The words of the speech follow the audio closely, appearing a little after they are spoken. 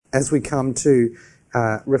as we come to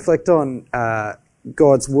reflect on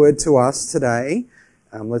God's word to us today.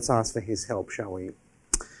 Let's ask for his help, shall we?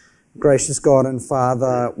 Gracious God and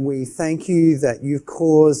Father, we thank you that you've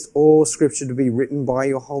caused all Scripture to be written by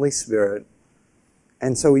your Holy Spirit.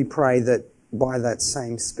 And so we pray that by that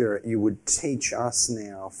same Spirit you would teach us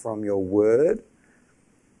now from your word,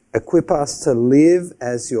 equip us to live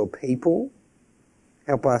as your people,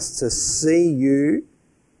 help us to see you.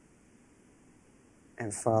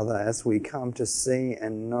 And Father, as we come to see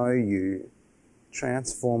and know you,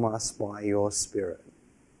 transform us by your Spirit.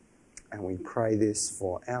 And we pray this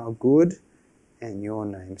for our good and your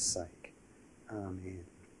name's sake. Amen.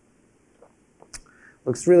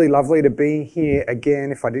 Looks really lovely to be here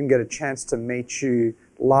again. If I didn't get a chance to meet you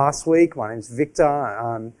last week, my name's Victor.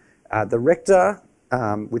 I'm the rector,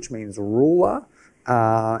 which means ruler,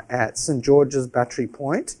 at St. George's Battery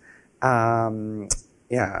Point.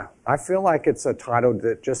 Yeah, I feel like it's a title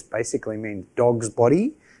that just basically means dog's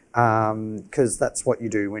body, because that's what you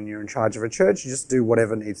do when you're in charge of a church. You just do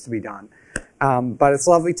whatever needs to be done. But it's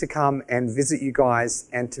lovely to come and visit you guys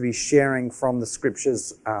and to be sharing from the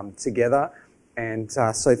scriptures together. And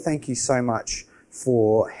so thank you so much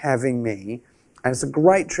for having me. And it's a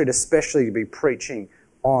great treat, especially to be preaching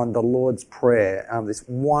on the Lord's Prayer, this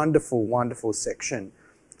wonderful, wonderful section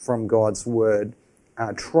from God's Word,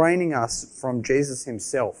 training us from Jesus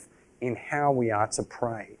himself in how we are to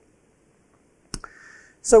pray.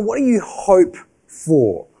 So what do you hope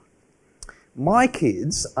for? My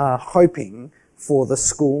kids are hoping for the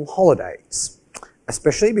school holidays,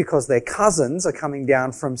 especially because their cousins are coming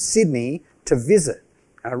down from Sydney to visit.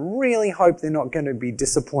 I really hope they're not going to be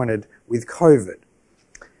disappointed with COVID.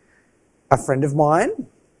 A friend of mine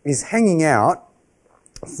is hanging out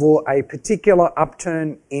for a particular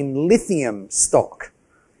upturn in lithium stock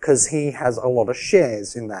because he has a lot of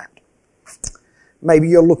shares in that. Maybe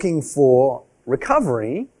you're looking for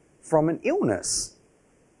recovery from an illness,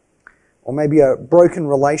 or maybe a broken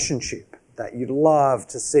relationship that you'd love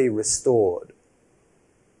to see restored.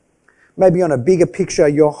 Maybe on a bigger picture,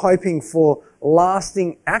 you're hoping for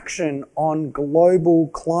lasting action on global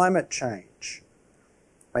climate change,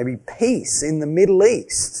 maybe peace in the Middle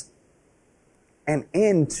East, an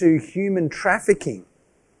end to human trafficking.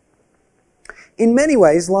 In many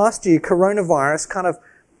ways, last year, coronavirus kind of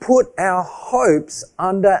put our hopes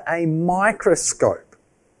under a microscope,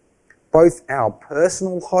 both our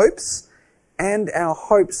personal hopes and our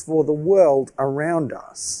hopes for the world around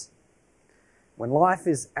us. When life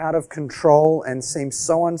is out of control and seems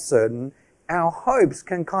so uncertain, our hopes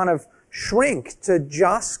can kind of shrink to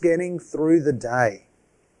just getting through the day.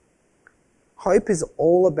 Hope is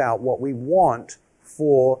all about what we want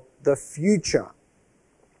for the future.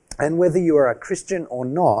 And whether you are a Christian or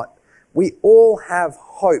not, we all have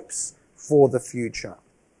hopes for the future.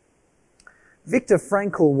 Viktor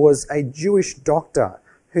Frankl was a Jewish doctor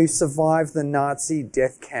who survived the Nazi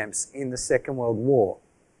death camps in the Second World War.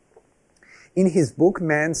 In his book,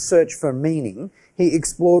 Man's Search for Meaning, he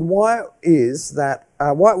explored why it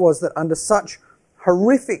was that under such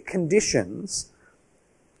horrific conditions,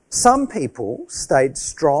 some people stayed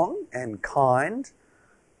strong and kind,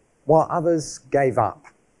 while others gave up.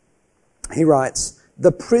 He writes,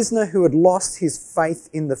 "The prisoner who had lost his faith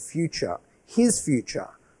in the future, his future,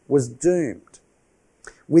 was doomed.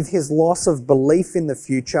 With his loss of belief in the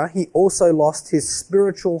future, he also lost his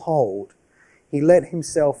spiritual hold. He let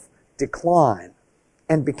himself decline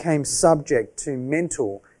and became subject to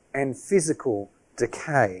mental and physical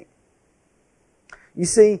decay." You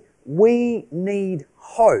see, we need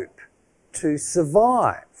hope to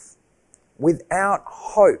survive. Without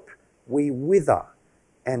hope, we wither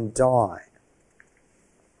and die.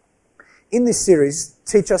 In this series,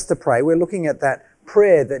 Teach Us to Pray, we're looking at that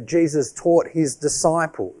prayer that Jesus taught his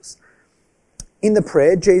disciples. In the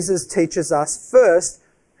prayer, Jesus teaches us first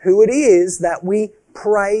who it is that we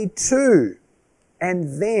pray to,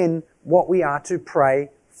 and then what we are to pray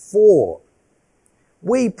for.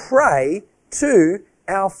 We pray to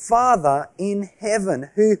our Father in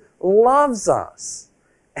heaven, who loves us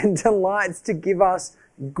and delights to give us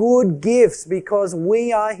good gifts because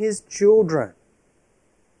we are his children.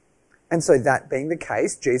 And so that being the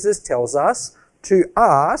case, Jesus tells us to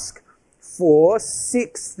ask for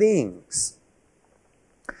 6 things.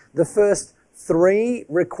 The first 3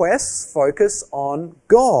 requests focus on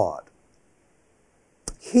God,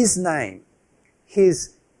 his name,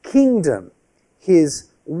 his kingdom, his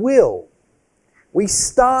will. We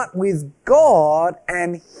start with God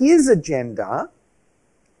and his agenda,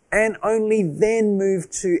 and only then move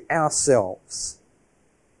to ourselves.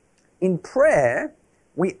 In prayer,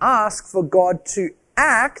 we ask for God to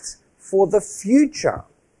act for the future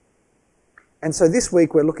And so this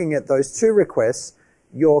week we're looking at those two requests: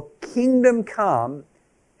 your kingdom come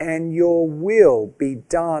and your will be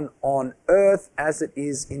done on earth as it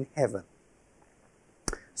is in heaven.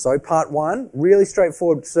 So part 1, really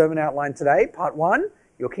straightforward sermon outline today. Part 1,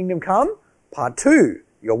 your kingdom come. Part 2,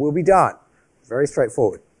 your will be done. Very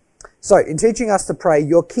straightforward. So in teaching us to pray,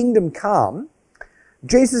 your kingdom come,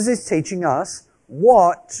 Jesus is teaching us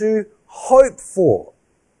what to hope for.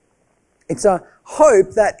 It's a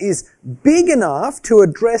hope that is big enough to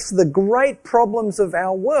address the great problems of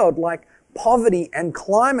our world, like poverty and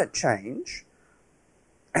climate change,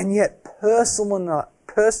 and yet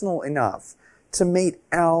personal enough to meet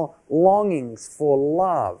our longings for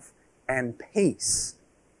love and peace.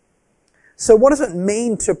 So what does it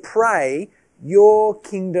mean to pray, your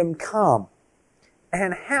kingdom come?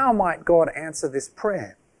 And how might God answer this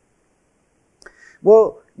prayer?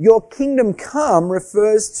 Well, your kingdom come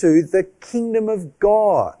refers to the kingdom of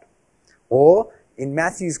God. Or, in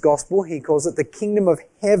Matthew's gospel, he calls it the kingdom of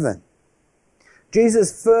heaven.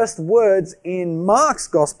 Jesus' first words in Mark's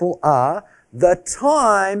gospel are, the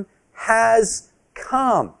time has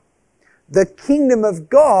come. The kingdom of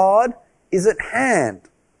God is at hand.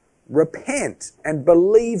 Repent and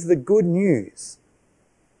believe the good news.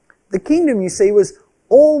 The kingdom, you see, was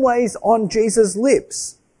always on Jesus'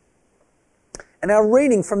 lips. And our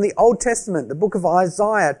reading from the Old Testament, the book of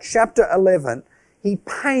Isaiah, chapter 11, he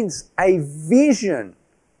paints a vision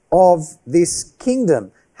of this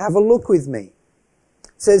kingdom. Have a look with me.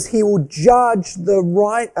 It says he will judge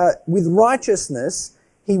with righteousness,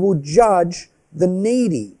 he will judge the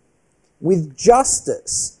needy. With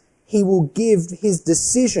justice, he will give his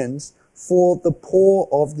decisions for the poor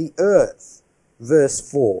of the earth. Verse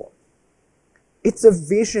 4. It's a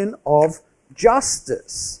vision of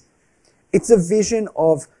justice. It's a vision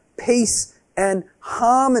of peace and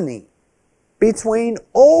harmony between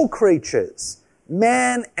all creatures,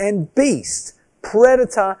 man and beast,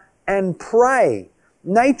 predator and prey.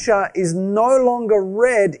 Nature is no longer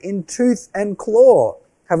red in tooth and claw.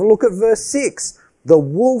 Have a look at verse 6. The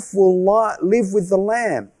wolf will live with the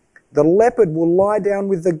lamb. The leopard will lie down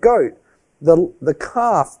with the goat. The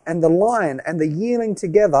calf and the lion and the yearling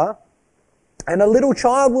together, and a little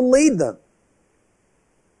child will lead them.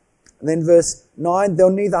 And then verse 9, they'll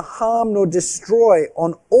neither harm nor destroy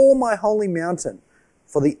on all my holy mountain,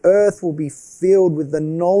 for the earth will be filled with the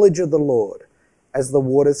knowledge of the Lord as the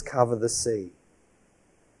waters cover the sea.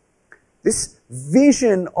 This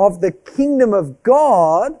vision of the kingdom of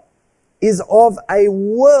God is of a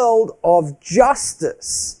world of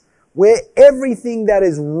justice, where everything that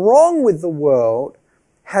is wrong with the world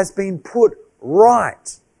has been put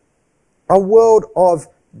right. A world of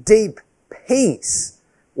deep peace,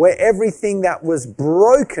 where everything that was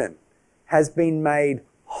broken has been made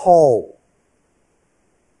whole.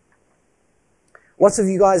 Lots of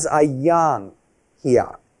you guys are young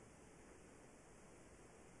here.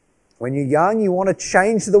 When you're young, you want to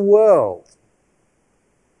change the world.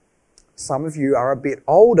 Some of you are a bit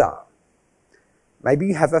older. Maybe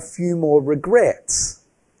you have a few more regrets.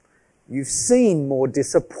 You've seen more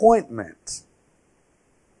disappointment.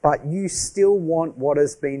 But you still want what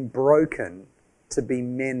has been broken to be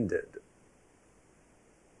mended.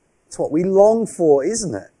 It's what we long for,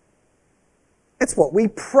 isn't it? It's what we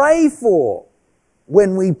pray for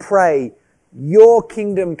when we pray, your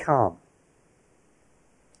kingdom come.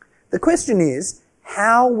 The question is,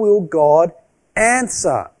 how will God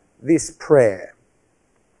answer this prayer?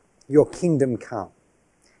 Your kingdom come.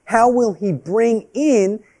 How will he bring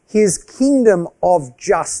in his kingdom of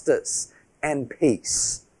justice and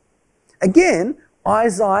peace? Again,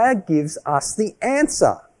 Isaiah gives us the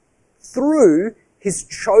answer through his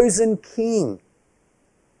chosen king.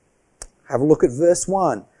 Have a look at verse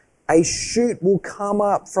 1. A shoot will come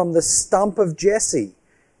up from the stump of Jesse,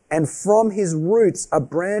 and from his roots a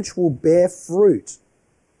branch will bear fruit.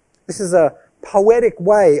 This is a poetic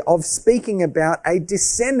way of speaking about a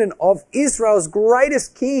descendant of Israel's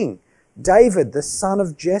greatest king, David, the son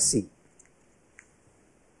of Jesse.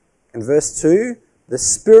 In verse 2, the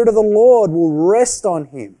Spirit of the Lord will rest on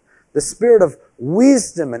him, the Spirit of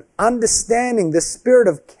wisdom and understanding, the Spirit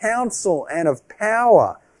of counsel and of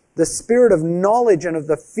power, the Spirit of knowledge and of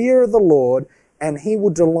the fear of the Lord, and he will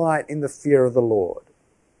delight in the fear of the Lord.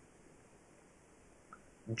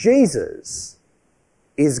 Jesus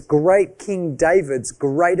is great King David's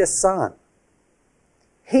greatest son.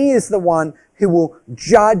 He is the one who will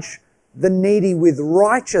judge the needy with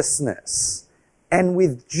righteousness and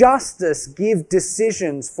with justice give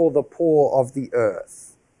decisions for the poor of the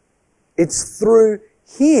earth. It's through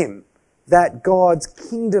him that God's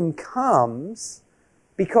kingdom comes,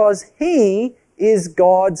 because he is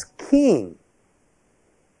God's king.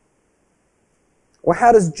 Well,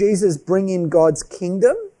 how does Jesus bring in God's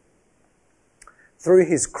kingdom? Through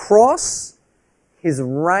his cross, his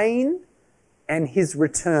reign, and his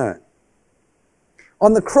return.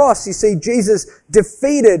 On the cross, you see, Jesus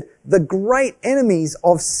defeated the great enemies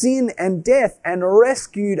of sin and death and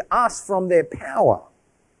rescued us from their power.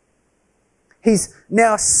 He's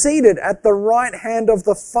now seated at the right hand of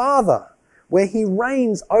the Father, where he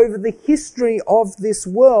reigns over the history of this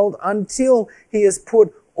world until he has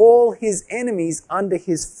put all his enemies under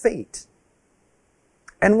his feet.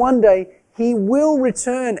 And one day, he will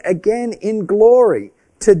return again in glory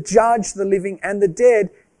to judge the living and the dead,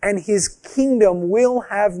 and his kingdom will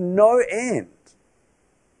have no end.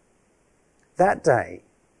 That day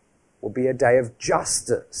will be a day of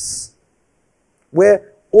justice,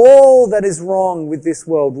 where all that is wrong with this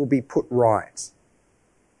world will be put right.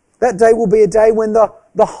 That day will be a day when the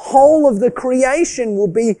whole of the creation will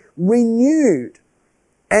be renewed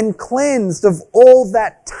and cleansed of all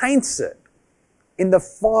that taints it in the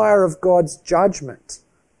fire of God's judgment,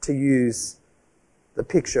 to use the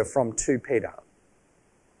picture from 2 Peter.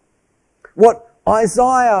 What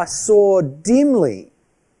Isaiah saw dimly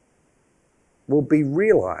will be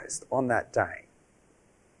realized on that day.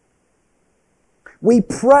 We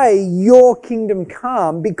pray, your kingdom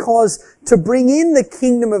come, because to bring in the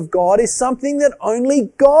kingdom of God is something that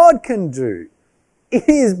only God can do. It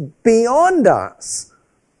is beyond us.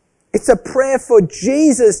 It's a prayer for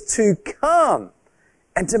Jesus to come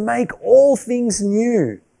and to make all things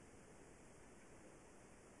new.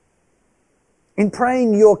 In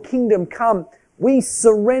praying, your kingdom come, we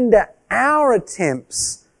surrender our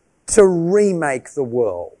attempts to remake the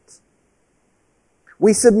world.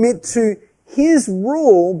 We submit to his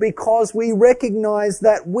rule because we recognize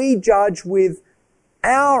that we judge with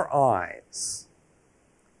our eyes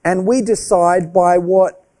and we decide by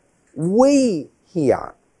what we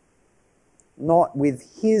hear, not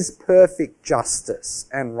with his perfect justice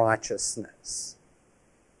and righteousness.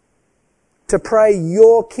 To pray,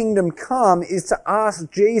 your kingdom come, is to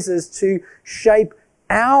ask Jesus to shape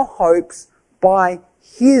our hopes by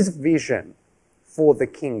his vision for the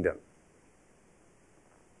kingdom.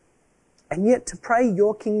 And yet to pray,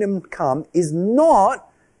 your kingdom come, is not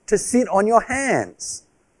to sit on your hands.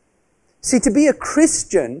 See, to be a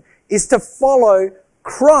Christian is to follow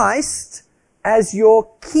Christ as your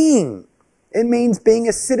king. It means being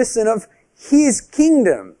a citizen of his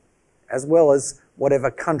kingdom, as well as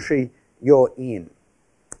whatever country you're in.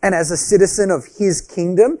 And as a citizen of his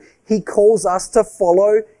kingdom, he calls us to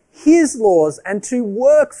follow his laws and to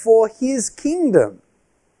work for his kingdom.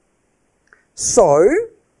 So,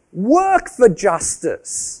 work for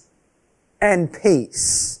justice and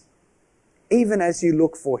peace, even as you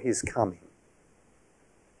look for his coming.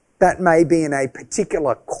 That may be in a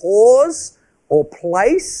particular cause or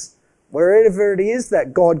place, wherever it is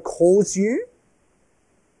that God calls you.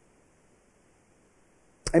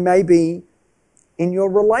 It may be in your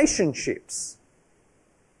relationships,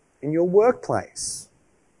 in your workplace,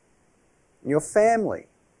 in your family,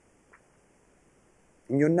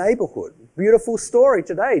 in your neighbourhood. Beautiful story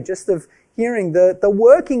today, just of hearing the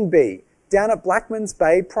working bee down at Blackmans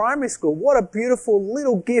Bay Primary School. What a beautiful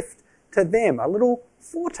little gift to them, a little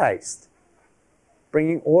foretaste,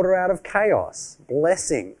 bringing order out of chaos,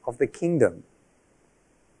 blessing of the kingdom.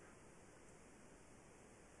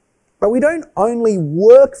 But we don't only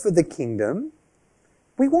work for the kingdom,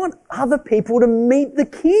 we want other people to meet the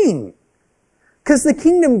king, because the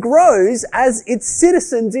kingdom grows as its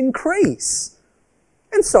citizens increase.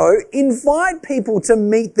 And so, invite people to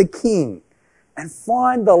meet the king and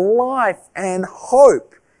find the life and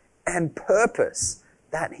hope and purpose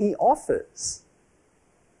that he offers.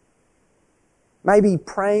 Maybe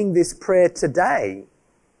praying this prayer today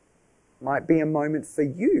might be a moment for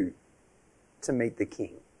you to meet the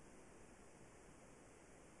king.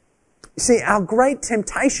 You see, our great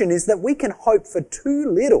temptation is that we can hope for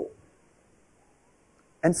too little,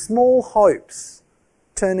 and small hopes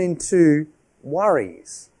turn into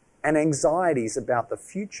worries and anxieties about the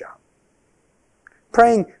future.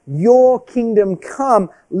 Praying, your kingdom come,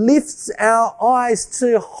 lifts our eyes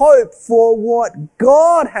to hope for what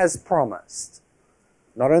God has promised.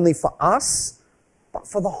 Not only for us, but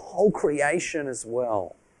for the whole creation as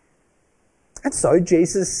well. And so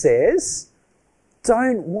Jesus says,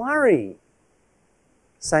 don't worry,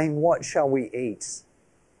 saying, what shall we eat?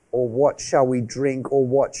 Or what shall we drink? Or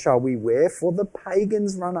what shall we wear? For the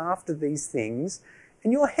pagans run after these things,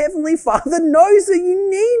 and your heavenly Father knows that you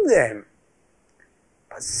need them.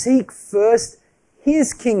 But seek first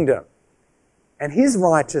his kingdom and his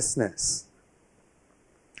righteousness.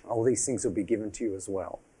 All these things will be given to you as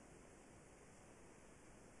well.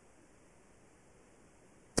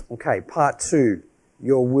 Okay, part 2,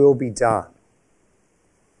 your will be done.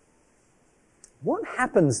 What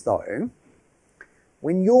happens though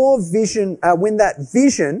when that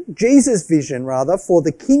vision, Jesus' vision rather, for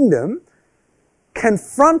the kingdom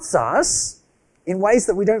confronts us in ways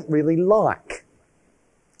that we don't really like?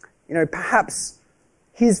 You know, perhaps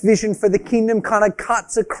his vision for the kingdom kind of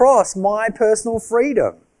cuts across my personal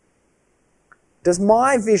freedom. Does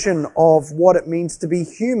my vision of what it means to be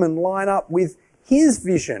human line up with his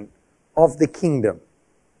vision of the kingdom?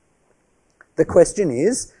 The question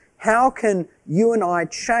is, how can you and I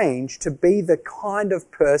change to be the kind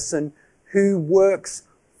of person who works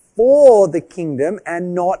for the kingdom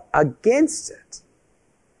and not against it?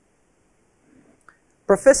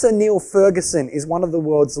 Professor Neil Ferguson is one of the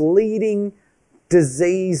world's leading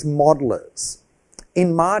disease modelers.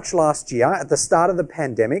 In March last year, at the start of the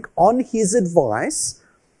pandemic, on his advice,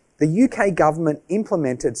 the UK government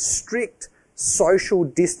implemented strict social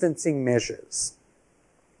distancing measures.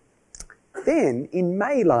 Then, in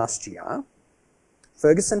May last year,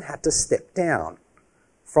 Ferguson had to step down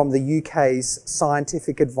from the UK's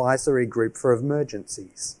Scientific Advisory Group for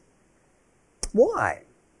Emergencies. Why?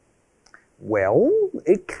 Well,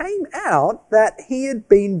 it came out that he had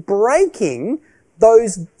been breaking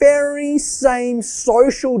those very same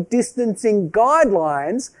social distancing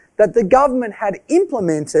guidelines that the government had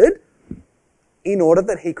implemented in order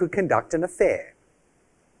that he could conduct an affair.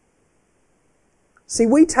 See,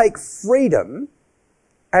 we take freedom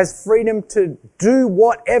as freedom to do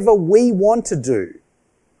whatever we want to do.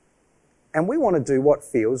 And we want to do what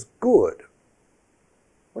feels good.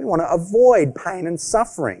 We want to avoid pain and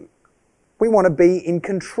suffering. We want to be in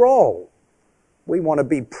control. We want to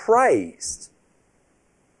be praised.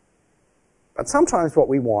 But sometimes what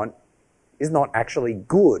we want is not actually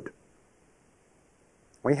good.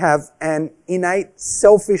 We have an innate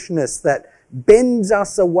selfishness that bends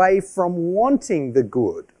us away from wanting the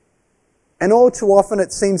good. And all too often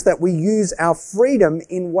it seems that we use our freedom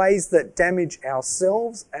in ways that damage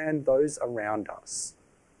ourselves and those around us.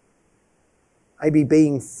 Maybe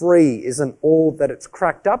being free isn't all that it's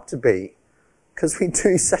cracked up to be because we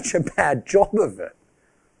do such a bad job of it.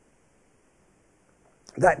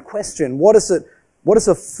 That question, what is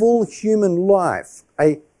a full human life,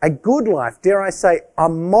 a good life, dare I say, a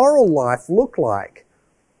moral life look like?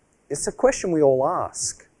 It's a question we all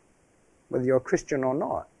ask, whether you're a Christian or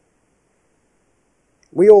not.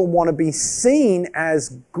 We all want to be seen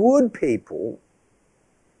as good people,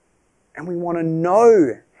 and we want to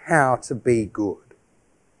know how to be good.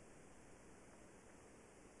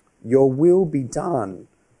 Your will be done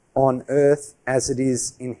on earth as it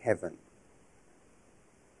is in heaven.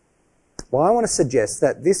 Well, I want to suggest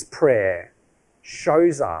that this prayer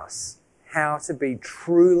shows us how to be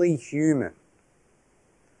truly human.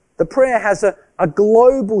 The prayer has a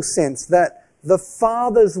global sense that the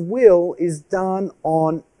Father's will is done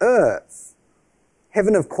on earth.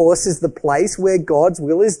 Heaven, of course, is the place where God's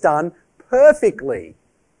will is done perfectly.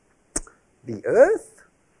 The earth?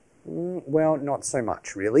 Well, not so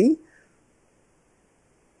much, really.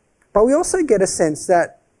 But we also get a sense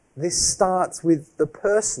that this starts with the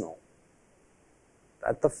personal.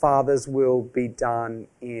 That the Father's will be done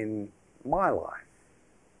in my life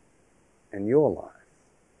and your life.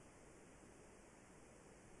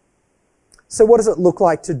 So what does it look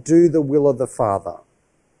like to do the will of the Father?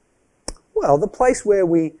 Well, the place where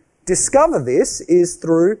we discover this is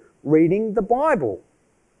through reading the Bible.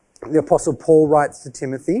 The Apostle Paul writes to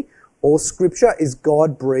Timothy, all Scripture is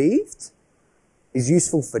God-breathed, is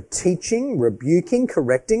useful for teaching, rebuking,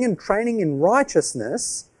 correcting, and training in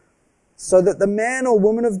righteousness, so that the man or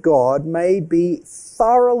woman of God may be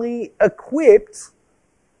thoroughly equipped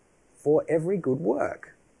for every good work.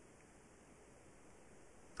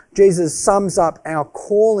 Jesus sums up our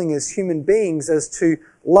calling as human beings as to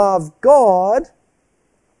love God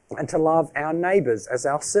and to love our neighbours as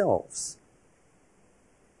ourselves.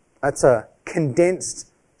 That's a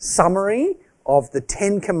condensed summary of the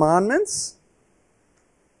 10 Commandments.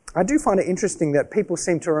 I do find it interesting that people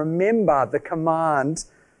seem to remember the command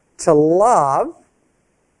to love,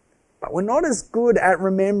 but we're not as good at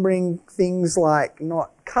remembering things like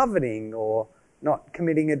not coveting or not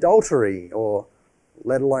committing adultery or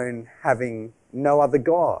let alone having no other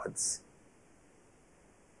gods.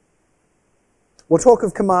 Well, talk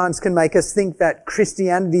of commands can make us think that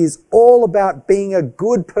Christianity is all about being a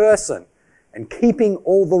good person and keeping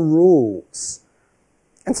all the rules.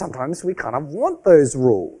 And sometimes we kind of want those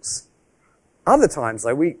rules. Other times,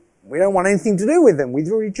 though, we don't want anything to do with them. We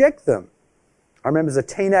reject them. I remember as a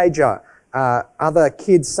teenager, other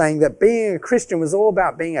kids saying that being a Christian was all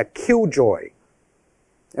about being a killjoy.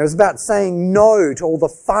 It was about saying no to all the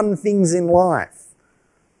fun things in life.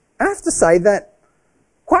 I have to say that,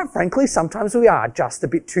 quite frankly, sometimes we are just a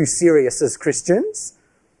bit too serious as Christians,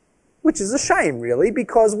 which is a shame, really,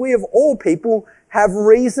 because we of all people have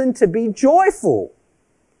reason to be joyful.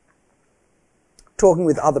 Talking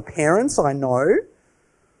with other parents, I know,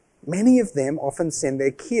 many of them often send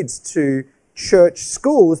their kids to church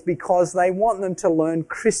schools because they want them to learn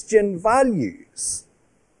Christian values.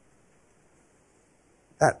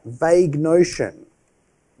 That vague notion,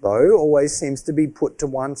 though, always seems to be put to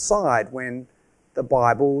one side when the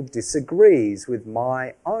Bible disagrees with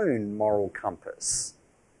my own moral compass.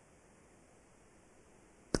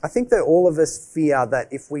 I think that all of us fear that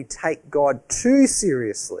if we take God too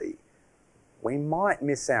seriously, we might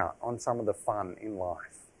miss out on some of the fun in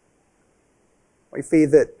life. We fear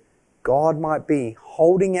that God might be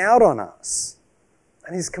holding out on us,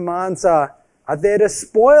 and His commands are there to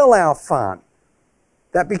spoil our fun.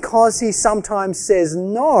 That because He sometimes says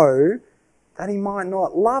no, that He might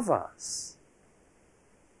not love us.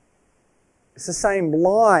 It's the same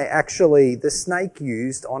lie, actually, the snake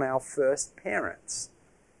used on our first parents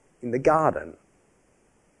in the garden.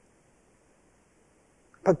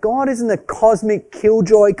 But God isn't a cosmic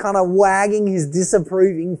killjoy kind of wagging His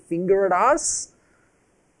disapproving finger at us.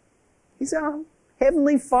 He's our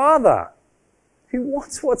Heavenly Father who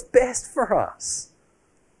wants what's best for us.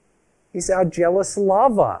 He's our jealous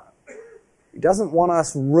lover who doesn't want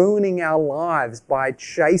us ruining our lives by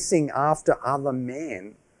chasing after other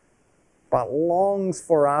men, but longs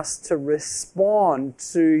for us to respond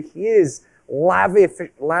to His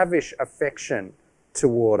lavish affection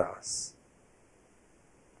toward us.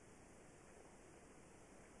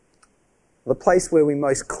 The place where we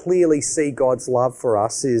most clearly see God's love for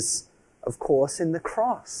us is, of course, in the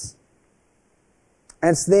cross.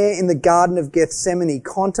 And it's there in the Garden of Gethsemane,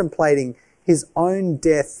 contemplating His own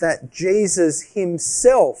death, that Jesus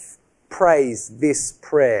Himself prays this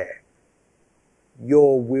prayer: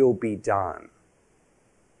 "Your will be done."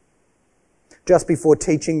 Just before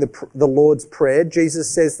teaching the Lord's Prayer, Jesus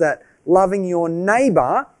says that loving your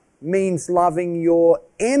neighbour means loving your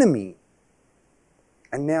enemy.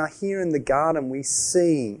 And now here in the garden we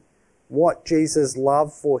see what Jesus'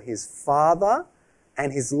 love for His Father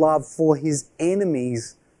and His love for His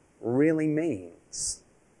enemies really means.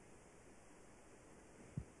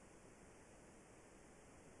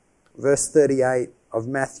 Verse 38 of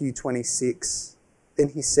Matthew 26, then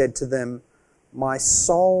He said to them, "My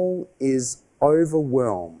soul is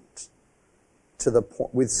overwhelmed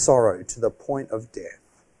with sorrow to the point of death.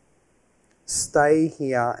 Stay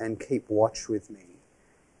here and keep watch with me."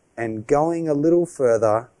 And going a little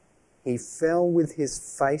further, He fell with His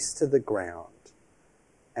face to the ground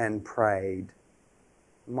and prayed,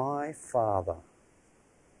 "My Father,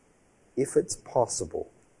 if it's possible,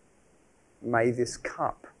 may this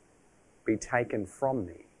cup be taken from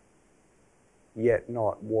me, yet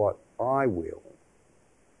not what I will,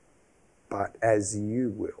 but as You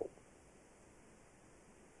will."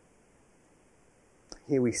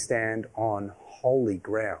 Here we stand on holy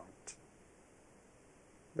ground.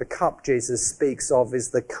 The cup Jesus speaks of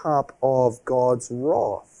is the cup of God's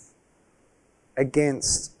wrath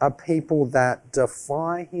against a people that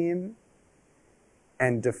defy Him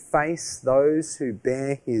and deface those who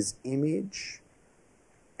bear His image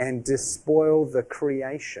and despoil the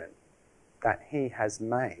creation that He has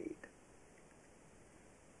made.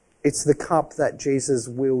 It's the cup that Jesus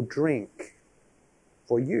will drink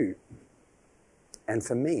for you and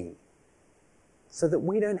for me, so that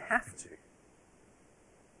we don't have to.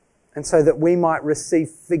 And so that we might receive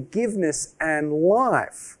forgiveness and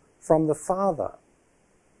life from the Father.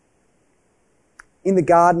 In the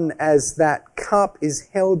garden, as that cup is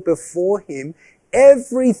held before Him,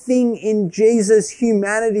 everything in Jesus'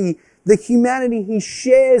 humanity, the humanity He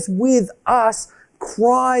shares with us,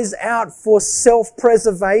 cries out for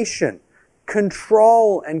self-preservation,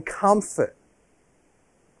 control and comfort.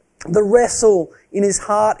 The wrestle in His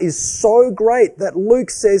heart is so great that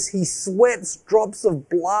Luke says He sweats drops of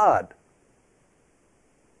blood.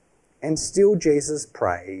 And still Jesus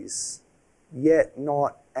prays, "Yet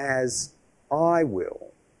not as I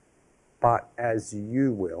will, but as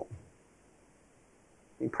You will."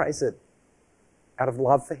 He prays it out of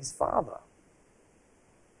love for His Father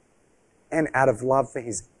and out of love for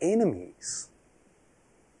His enemies,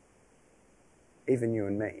 even you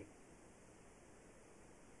and me.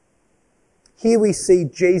 Here we see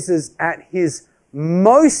Jesus at His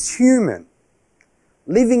most human,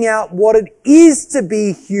 living out what it is to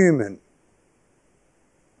be human.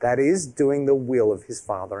 That is, doing the will of His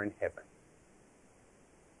Father in heaven.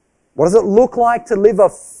 What does it look like to live a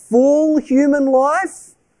full human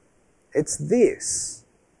life? It's this.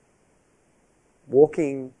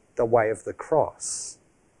 Walking the way of the cross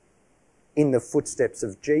in the footsteps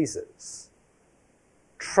of Jesus.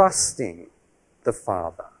 Trusting the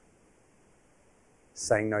Father.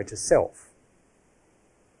 Saying no to self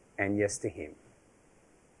and yes to Him.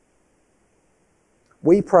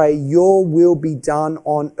 We pray, your will be done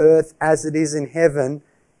on earth as it is in heaven,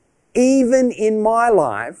 even in my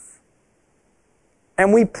life.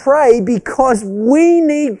 And we pray because we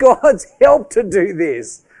need God's help to do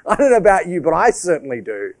this. I don't know about you, but I certainly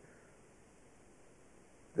do.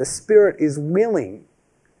 The Spirit is willing,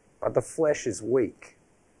 but the flesh is weak.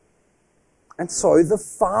 And so the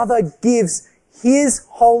Father gives His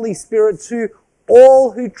Holy Spirit to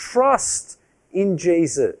all who trust in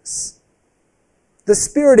Jesus. The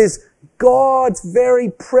Spirit is God's very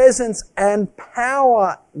presence and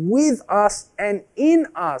power with us and in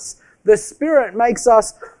us. The Spirit makes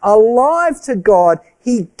us alive to God.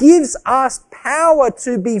 He gives us power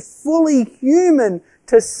to be fully human,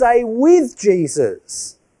 to say with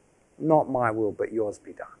Jesus, not my will, but yours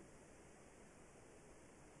be done.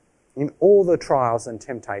 In all the trials and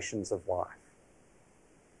temptations of life.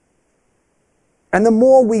 And the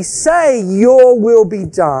more we say, your will be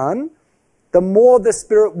done, the more the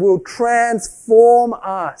Spirit will transform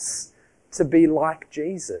us to be like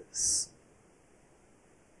Jesus.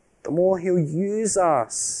 The more He'll use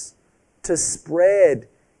us to spread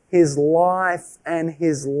His life and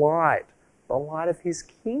His light, the light of His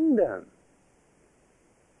kingdom.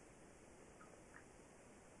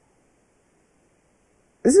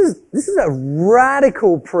 This is a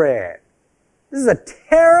radical prayer. This is a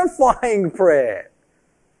terrifying prayer.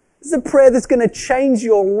 This is a prayer that's going to change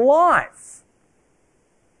your life.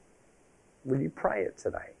 Will you pray it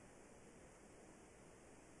today?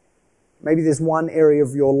 Maybe there's one area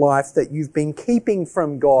of your life that you've been keeping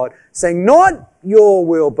from God, saying, not your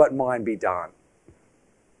will, but mine be done.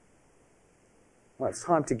 Well, it's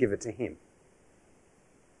time to give it to Him.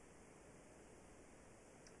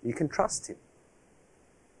 You can trust Him.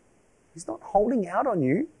 He's not holding out on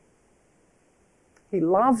you. He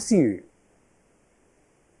loves you.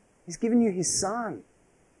 He's given you His Son.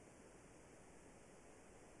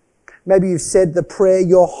 Maybe you've said the prayer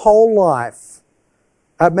your whole life.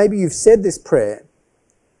 Maybe you've said this prayer,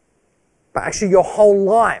 but actually your whole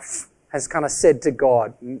life has kind of said to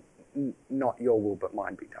God, not your will, but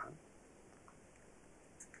mine be done.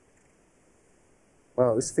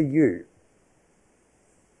 Well, it was for you,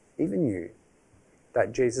 even you,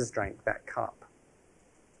 that Jesus drank that cup.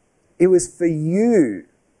 It was for you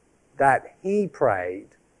that He prayed,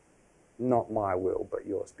 not my will, but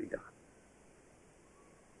yours be done.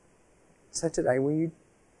 So today, will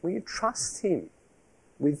you trust Him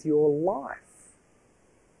with your life?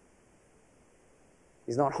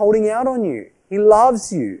 He's not holding out on you. He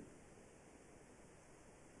loves you.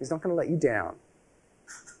 He's not going to let you down.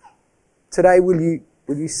 Today, will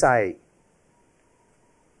you say,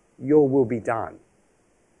 your will be done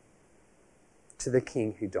to the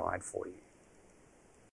King who died for you?